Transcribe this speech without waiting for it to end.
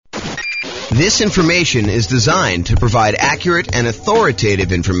This information is designed to provide accurate and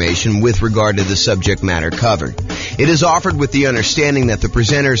authoritative information with regard to the subject matter covered. It is offered with the understanding that the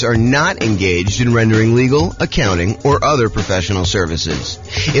presenters are not engaged in rendering legal, accounting, or other professional services.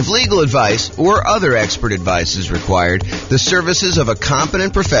 If legal advice or other expert advice is required, the services of a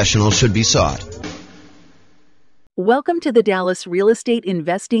competent professional should be sought. Welcome to the Dallas Real Estate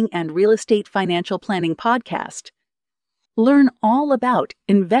Investing and Real Estate Financial Planning Podcast. Learn all about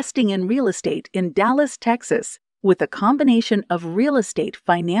investing in real estate in Dallas, Texas, with a combination of real estate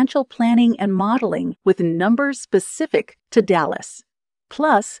financial planning and modeling with numbers specific to Dallas,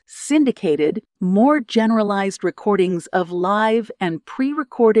 plus syndicated, more generalized recordings of live and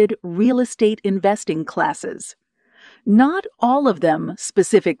pre-recorded real estate investing classes. Not all of them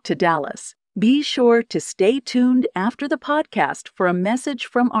specific to Dallas. Be sure to stay tuned after the podcast for a message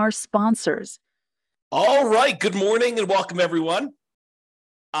from our sponsors. All right. Good morning and welcome, everyone.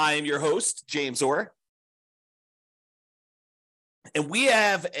 I am your host, James Orr. And we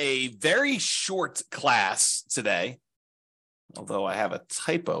have a very short class today, although I have a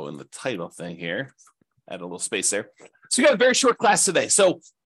typo in the title thing here. Add a little space there. So we got a very short class today. So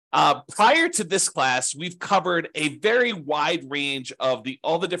prior to this class, we've covered a very wide range of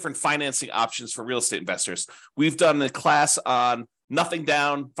all the different financing options for real estate investors. We've done a class on nothing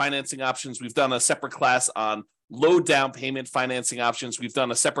down financing options. We've done a separate class on low down payment financing options. We've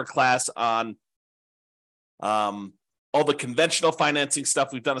done a separate class on all the conventional financing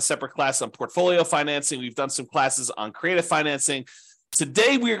stuff. We've done a separate class on portfolio financing. We've done some classes on creative financing.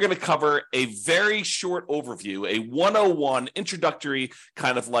 Today, we are going to cover a very short overview, a 101 introductory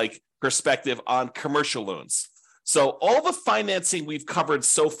kind of like perspective on commercial loans. So all the financing we've covered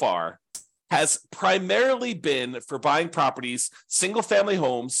so far has primarily been for buying properties, single-family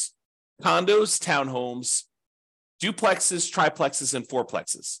homes, condos, townhomes, duplexes, triplexes, and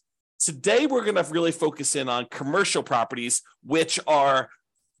fourplexes. Today, we're going to really focus in on commercial properties, which are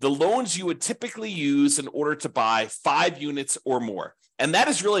the loans you would typically use in order to buy 5 units or more. And that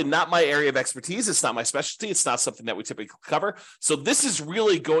is really not my area of expertise. It's not my specialty. It's not something that we typically cover. So this is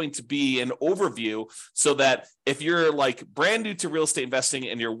really going to be an overview so that if you're like brand new to real estate investing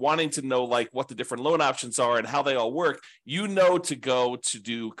and you're wanting to know like what the different loan options are and how they all work, you know to go to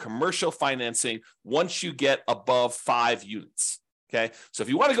do commercial financing once you get above 5 units. Okay, so if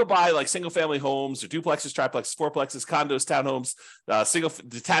you want to go buy like single-family homes or duplexes, triplexes, fourplexes, condos, townhomes,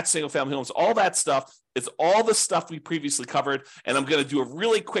 detached single-family homes, all that stuff, it's all the stuff we previously covered. And I'm going to do a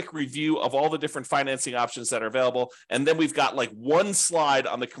really quick review of all the different financing options that are available. And then we've got like one slide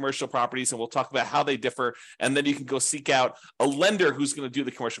on the commercial properties, and we'll talk about how they differ. And then you can go seek out a lender who's going to do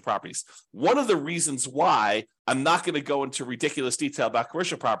the commercial properties. One of the reasons why I'm not going to go into ridiculous detail about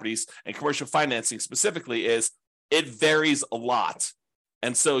commercial properties and commercial financing specifically is it varies a lot.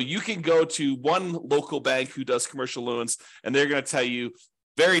 And so you can go to one local bank who does commercial loans, and they're going to tell you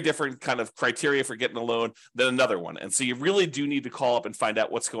very different kind of criteria for getting a loan than another one. And so you really do need to call up and find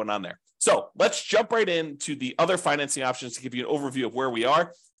out what's going on there. So let's jump right into the other financing options to give you an overview of where we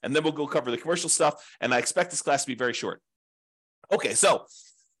are, and then we'll go cover the commercial stuff. And I expect this class to be very short. Okay, so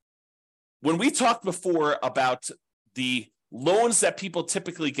when we talked before about the loans that people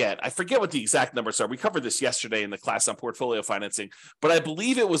typically get, I forget what the exact numbers are. We covered this yesterday in the class on portfolio financing, but I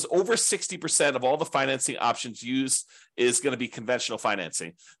believe it was over 60% of all the financing options used is going to be conventional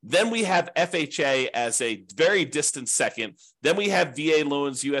financing. Then we have FHA as a very distant second. Then we have VA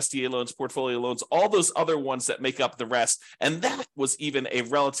loans, USDA loans, portfolio loans, all those other ones that make up the rest. And that was even a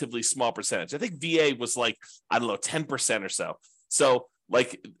relatively small percentage. I think VA was like, 10% or so. So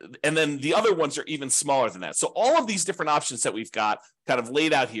and then the other ones are even smaller than that. So all of these different options that we've got kind of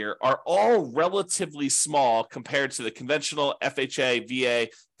laid out here are all relatively small compared to the conventional FHA, VA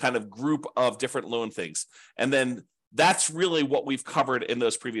kind of group of different loan things. And then that's really what we've covered in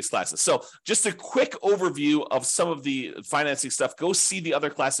those previous classes. So just a quick overview of some of the financing stuff. Go see the other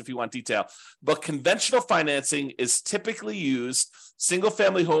class if you want detail. But conventional financing is typically used single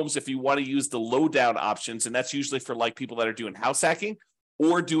family homes if you want to use the low down options. And that's usually for like people that are doing house hacking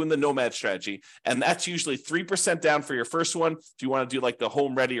or doing the nomad strategy. And that's usually 3% down for your first one if you want to do like the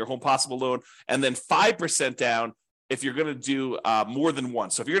home ready or home possible loan, and then 5% down if you're going to do more than one.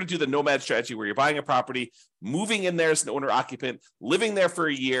 So if you're going to do the nomad strategy where you're buying a property, moving in there as an owner occupant, living there for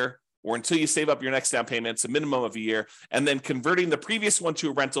a year, or until you save up your next down payment, it's a minimum of a year, and then converting the previous one to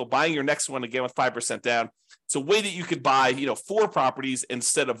a rental, buying your next one again with 5% down. It's a way that you could buy, 4 properties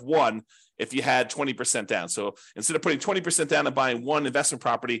instead of one if you had 20% down. So instead of putting 20% down and buying one investment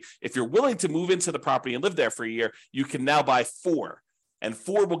property, if you're willing to move into the property and live there for a year, you can now buy 4. And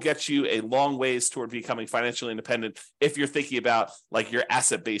 4 will get you a long ways toward becoming financially independent if you're thinking about like your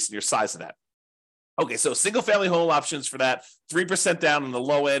asset base and your size of that. Okay, so single family home options for that, 3% down on the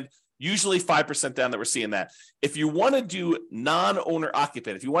low end, usually 5% down that we're seeing that. If you want to do non-owner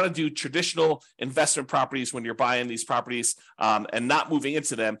occupant, if you want to do traditional investment properties when you're buying these properties and not moving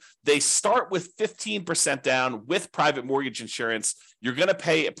into them, they start with 15% down with private mortgage insurance. You're going to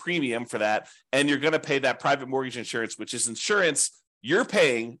pay a premium for that, and you're going to pay that private mortgage insurance, which is insurance you're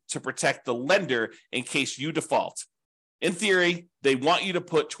paying to protect the lender in case you default. In theory, they want you to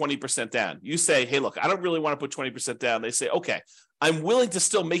put 20% down. You say, hey, look, I don't really want to put 20% down. They say, okay, I'm willing to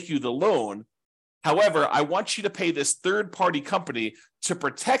still make you the loan. However, I want you to pay this third-party company to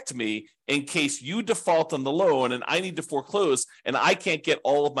protect me in case you default on the loan and I need to foreclose and I can't get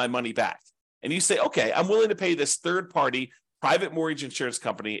all of my money back. And you say, okay, I'm willing to pay this third-party private mortgage insurance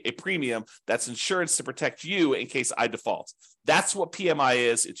company a premium that's insurance to protect you in case I default. That's what PMI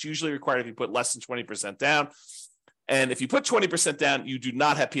is. It's usually required if you put less than 20% down. And if you put 20% down, you do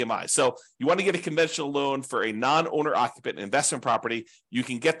not have PMI. So you want to get a conventional loan for a non-owner occupant investment property. You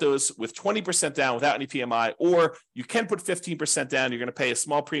can get those with 20% down without any PMI, or you can put 15% down. You're going to pay a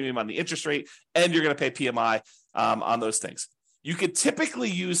small premium on the interest rate, and you're going to pay PMI on those things. You could typically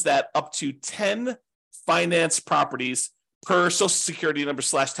use that up to 10 finance properties per Social Security number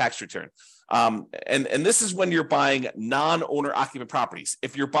 / tax return. And this is when you're buying non-owner occupant properties.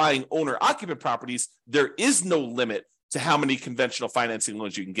 If you're buying owner occupant properties, there is no limit to how many conventional financing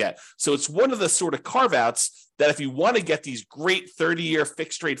loans you can get. So it's one of the sort of carve-outs that if you want to get these great 30-year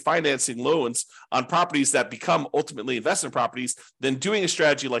fixed rate financing loans on properties that become ultimately investment properties, then doing a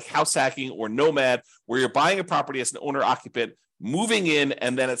strategy like house hacking or Nomad, where you're buying a property as an owner occupant, moving in,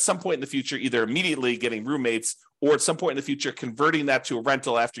 and then at some point in the future, either immediately getting roommates or at some point in the future, converting that to a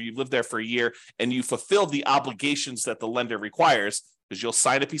rental after you've lived there for a year and you fulfill the obligations that the lender requires, because you'll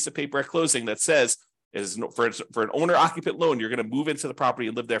sign a piece of paper at closing that says, for an owner-occupant loan, you're going to move into the property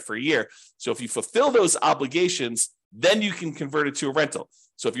and live there for a year. So if you fulfill those obligations, then you can convert it to a rental.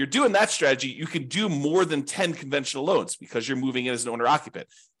 So if you're doing that strategy, you can do more than 10 conventional loans because you're moving in as an owner-occupant.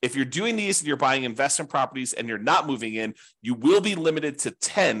 If you're doing these and you're buying investment properties and you're not moving in, you will be limited to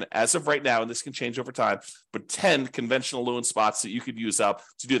 10 as of right now, and this can change over time, but 10 conventional loan spots that you could use up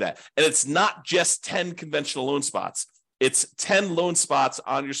to do that. And it's not just 10 conventional loan spots. It's 10 loan spots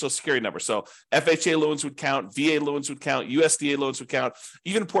on your Social Security number. So FHA loans would count, VA loans would count, USDA loans would count,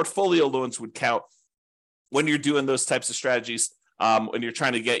 even portfolio loans would count when you're doing those types of strategies, when you're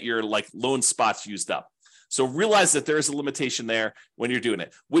trying to get your like loan spots used up. So realize that there is a limitation there when you're doing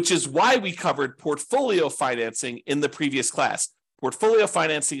it, which is why we covered portfolio financing in the previous class. Portfolio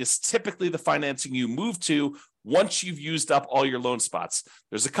financing is typically the financing you move to once you've used up all your loan spots.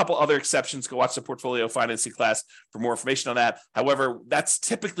 There's a couple other exceptions. Go watch the portfolio financing class for more information on that. However, that's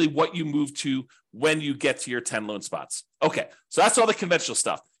typically what you move to when you get to your 10 loan spots. Okay, so that's all the conventional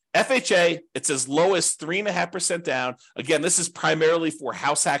stuff. FHA, it's as low as 3.5% down. Again, this is primarily for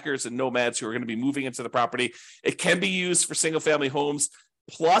house hackers and nomads who are going to be moving into the property. It can be used for single-family homes,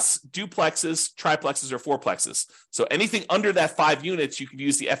 plus duplexes, triplexes, or fourplexes. So anything under that 5 units, you can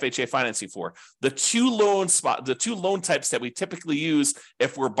use the FHA financing for. The two loan types that we typically use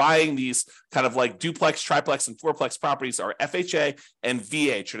if we're buying these kind of like duplex, triplex, and fourplex properties are FHA and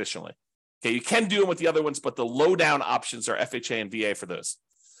VA traditionally. Okay, you can do them with the other ones, but the low down options are FHA and VA for those.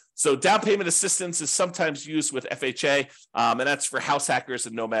 So down payment assistance is sometimes used with FHA, and that's for house hackers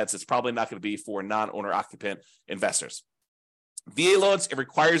and nomads. It's probably not going to be for non-owner occupant investors. VA loans, it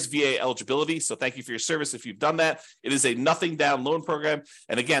requires VA eligibility. So thank you for your service if you've done that. It is a nothing down loan program.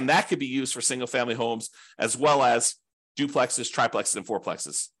 And again, that could be used for single family homes as well as duplexes, triplexes, and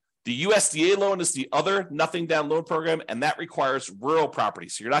fourplexes. The USDA loan is the other nothing down loan program, and that requires rural property.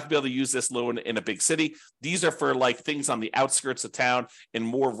 So you're not going to be able to use this loan in a big city. These are for like things on the outskirts of town in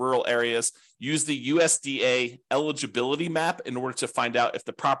more rural areas. Use the USDA eligibility map in order to find out if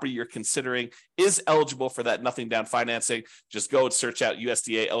the property you're considering is eligible for that nothing down financing. Just go and search out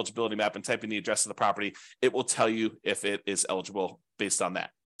USDA eligibility map and type in the address of the property. It will tell you if it is eligible based on that.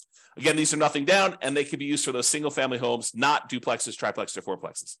 Again, these are nothing down, and they can be used for those single-family homes, not duplexes, triplexes, or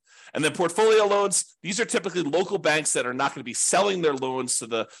fourplexes. And then portfolio loans, these are typically local banks that are not going to be selling their loans to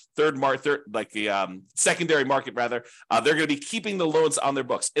the secondary market, rather. They're going to be keeping the loans on their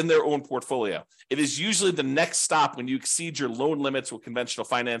books in their own portfolio. It is usually the next stop when you exceed your loan limits with conventional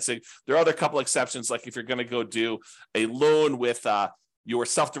financing. There are other couple exceptions, like if you're going to go do a loan with your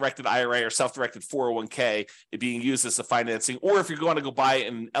self-directed IRA or self-directed 401k being used as a financing, or if you're going to go buy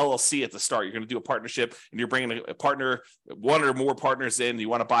an LLC at the start, you're going to do a partnership and you're bringing a partner, one or more partners in, you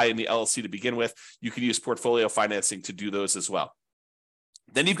want to buy in the LLC to begin with, you can use portfolio financing to do those as well.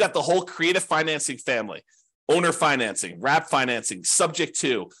 Then you've got the whole creative financing family, owner financing, wrap financing, subject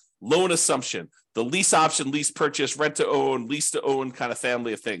to, loan assumption, the lease option, lease purchase, rent to own, lease to own kind of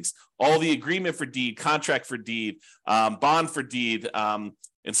family of things. All the agreement for deed, contract for deed, bond for deed,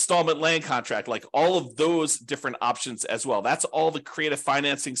 installment land contract, like all of those different options as well. That's all the creative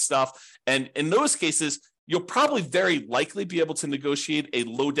financing stuff. And in those cases, you'll probably very likely be able to negotiate a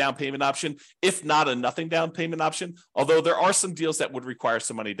low down payment option, if not a nothing down payment option, although there are some deals that would require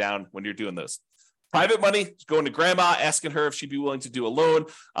some money down when you're doing those. Private money, going to grandma, asking her if she'd be willing to do a loan.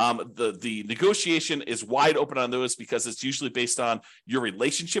 The negotiation is wide open on those because it's usually based on your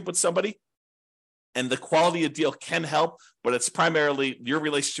relationship with somebody. And the quality of deal can help, but it's primarily your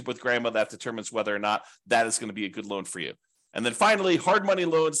relationship with grandma that determines whether or not that is going to be a good loan for you. And then finally, hard money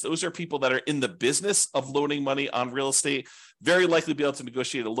loans. Those are people that are in the business of loaning money on real estate, very likely be able to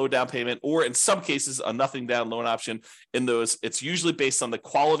negotiate a low down payment, or in some cases, a nothing down loan option. In those, it's usually based on the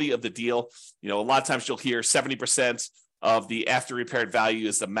quality of the deal. You know, a lot of times you'll hear 70% of the after repaired value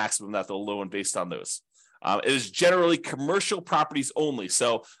is the maximum that they'll loan based on those. It is generally commercial properties only.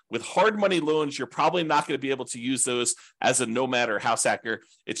 So with hard money loans, you're probably not going to be able to use those as a nomad or house hacker.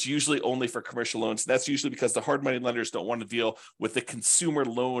 It's usually only for commercial loans. That's usually because the hard money lenders don't want to deal with the consumer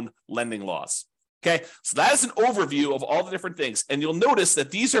loan lending laws. Okay, so that is an overview of all the different things. And you'll notice that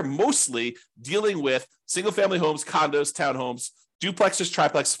these are mostly dealing with single family homes, condos, townhomes, duplexes,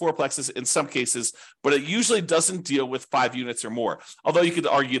 triplexes, fourplexes in some cases, but it usually doesn't deal with 5 units or more. Although you could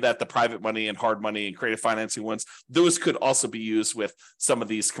argue that the private money and hard money and creative financing ones, those could also be used with some of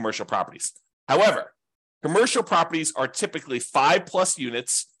these commercial properties. However, commercial properties are typically 5+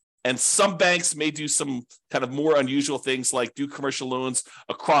 units, and some banks may do some kind of more unusual things like do commercial loans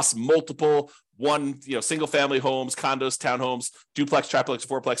across multiple single family homes, condos, townhomes, duplex, triplex,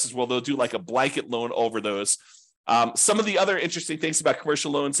 fourplexes. Well, they'll do like a blanket loan over those. Some of the other interesting things about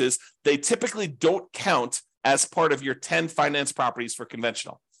commercial loans is they typically don't count as part of your 10 finance properties for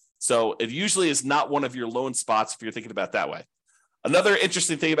conventional. So it usually is not one of your loan spots if you're thinking about it that way. Another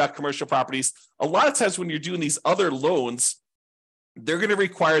interesting thing about commercial properties, a lot of times when you're doing these other loans, they're going to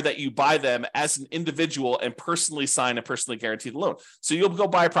require that you buy them as an individual and personally sign and personally guarantee the loan. So you'll go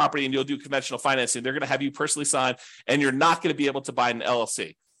buy a property and you'll do conventional financing. They're going to have you personally sign, and you're not going to be able to buy an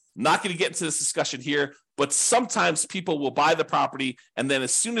LLC. Not going to get into this discussion here, but sometimes people will buy the property, and then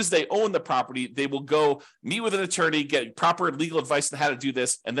as soon as they own the property, they will go meet with an attorney, get proper legal advice on how to do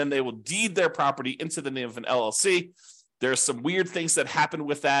this, and then they will deed their property into the name of an LLC. There's some weird things that happen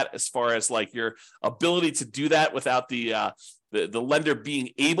with that as far as like your ability to do that without the lender being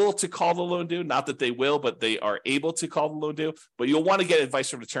able to call the loan due. Not that they will, but they are able to call the loan due. But you'll want to get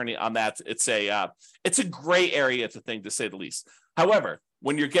advice from an attorney on that. It's a gray area to say the least. However,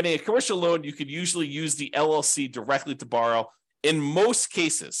 when you're getting a commercial loan, you could usually use the LLC directly to borrow. In most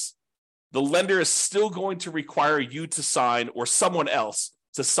cases, the lender is still going to require you to sign or someone else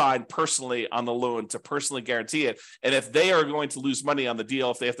to sign personally on the loan to personally guarantee it. And if they are going to lose money on the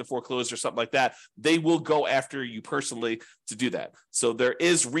deal, if they have to foreclose or something like that, they will go after you personally to do that. So there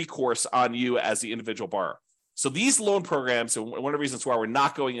is recourse on you as the individual borrower. So these loan programs, and one of the reasons why we're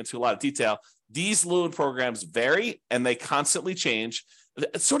not going into a lot of detail, these loan programs vary and they constantly change.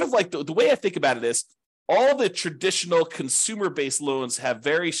 It's sort of like the way I think about it is all the traditional consumer-based loans have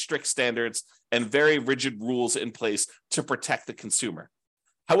very strict standards and very rigid rules in place to protect the consumer.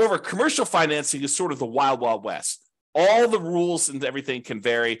 However, commercial financing is sort of the wild, wild west. All the rules and everything can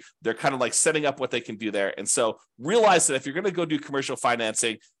vary. They're kind of like setting up what they can do there. And so realize that if you're going to go do commercial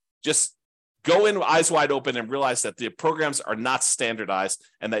financing, just go in eyes wide open and realize that the programs are not standardized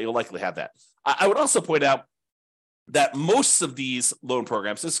and that you'll likely have that. I would also point out that most of these loan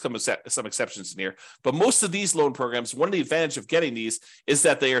programs, there's some exceptions in here, but most of these loan programs, one of the advantages of getting these is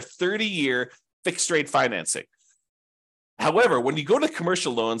that they are 30-year fixed rate financing. However, when you go to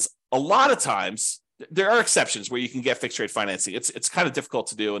commercial loans, a lot of times there are exceptions where you can get fixed rate financing. It's kind of difficult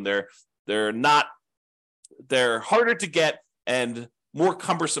to do, and they're harder to get and more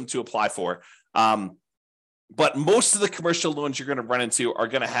cumbersome to apply for. But most of the commercial loans you're going to run into are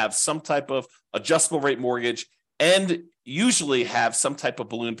going to have some type of adjustable rate mortgage and usually have some type of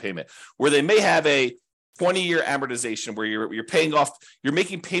balloon payment where they may have a 20-year amortization where you're paying off, you're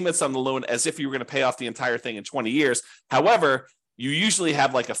making payments on the loan as if you were going to pay off the entire thing in 20 years. However, you usually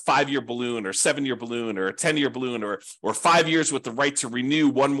have like a 5-year balloon or 7-year balloon or a 10-year balloon or 5 years with the right to renew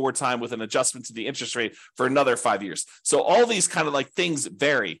one more time with an adjustment to the interest rate for another 5 years. So all these kind of like things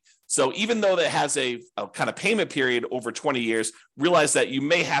vary. So even though that has a kind of payment period over 20 years, realize that you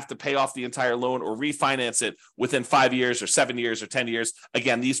may have to pay off the entire loan or refinance it within 5 years or 7 years or 10 years.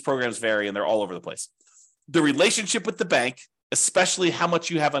 Again, these programs vary and they're all over the place. The relationship with the bank especially how much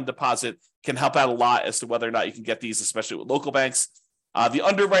you have on deposit, can help out a lot as to whether or not you can get these, especially with local banks. The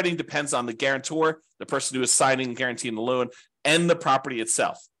underwriting depends on the guarantor, the person who is signing and guaranteeing the loan, and the property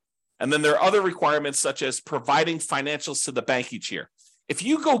itself. And then there are other requirements such as providing financials to the bank each year. If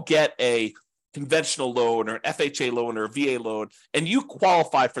you go get a conventional loan or an FHA loan or a VA loan and you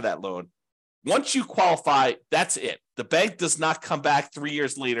qualify for that loan, once you qualify, that's it. The bank does not come back 3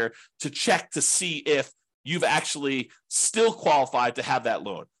 years later to check to see if you've actually still qualified to have that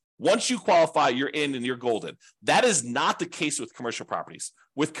loan. Once you qualify, you're in and you're golden. That is not the case with commercial properties.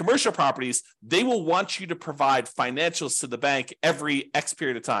 With commercial properties, they will want you to provide financials to the bank every X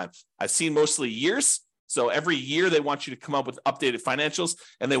period of time. I've seen mostly years. So every year they want you to come up with updated financials,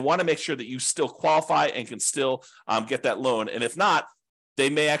 and they want to make sure that you still qualify and can still get that loan. And if not, they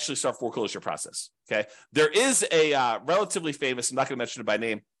may actually start foreclosure process. Okay. There is a relatively famous, I'm not going to mention it by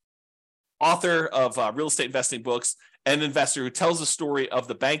name, author of real estate investing books, an investor who tells the story of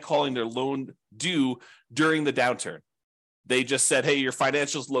the bank calling their loan due during the downturn. They just said, hey, your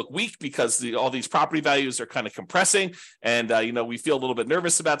financials look weak because all these property values are kind of compressing. And, we feel a little bit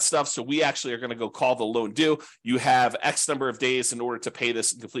nervous about stuff. So we actually are going to go call the loan due. You have X number of days in order to pay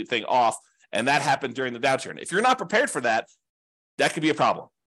this complete thing off. And that happened during the downturn. If you're not prepared for that, that could be a problem.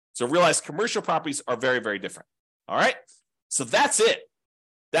 So realize commercial properties are very, very different. All right. So that's it.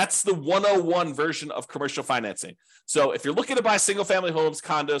 That's the 101 version of commercial financing. So if you're looking to buy single family homes,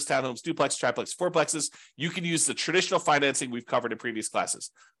 condos, townhomes, duplex, triplex, fourplexes, you can use the traditional financing we've covered in previous classes.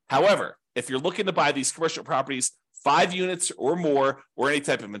 However, if you're looking to buy these commercial properties, 5 units or more, or any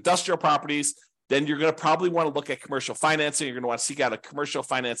type of industrial properties, then you're going to probably want to look at commercial financing. You're going to want to seek out a commercial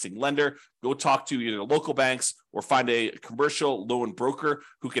financing lender. Go talk to either local banks or find a commercial loan broker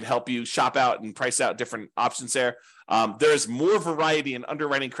who can help you shop out and price out different options there. There's more variety in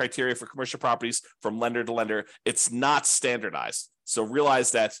underwriting criteria for commercial properties from lender to lender. It's not standardized. So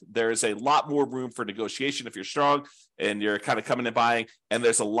realize that there is a lot more room for negotiation if you're strong and you're kind of coming and buying. And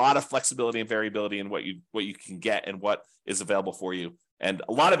there's a lot of flexibility and variability in what you can get and what is available for you. And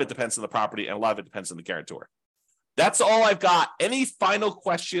a lot of it depends on the property and a lot of it depends on the guarantor. That's all I've got. Any final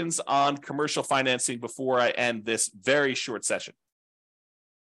questions on commercial financing before I end this very short session?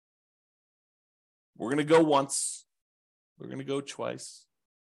 We're going to go once. We're going to go twice.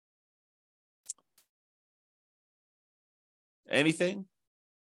 Anything?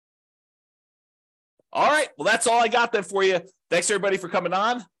 All right. Well, that's all I got then for you. Thanks, everybody, for coming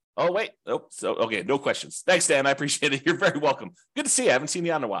on. Oh, wait. Oh, so okay. No questions. Thanks, Dan. I appreciate it. You're very welcome. Good to see you. I haven't seen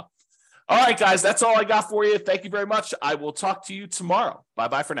you in a while. All right, guys. That's all I got for you. Thank you very much. I will talk to you tomorrow.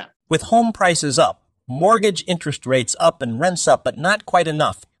 Bye-bye for now. With home prices up, mortgage interest rates up, and rents up, but not quite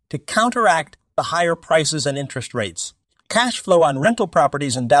enough to counteract the higher prices and interest rates, cash flow on rental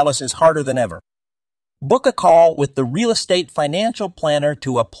properties in Dallas is harder than ever. Book a call with the Real Estate Financial Planner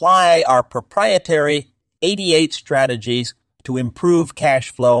to apply our proprietary 88 strategies to improve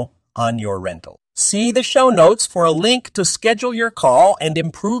cash flow on your rental. See the show notes for a link to schedule your call and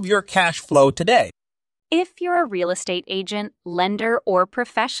improve your cash flow today. If you're a real estate agent, lender, or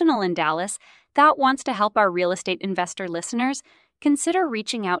professional in Dallas that wants to help our real estate investor listeners, consider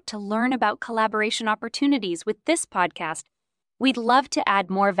reaching out to learn about collaboration opportunities with this podcast. We'd love to add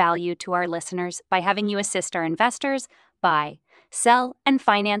more value to our listeners by having you assist our investors buy, sell, and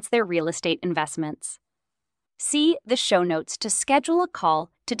finance their real estate investments. See the show notes to schedule a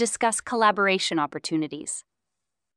call to discuss collaboration opportunities.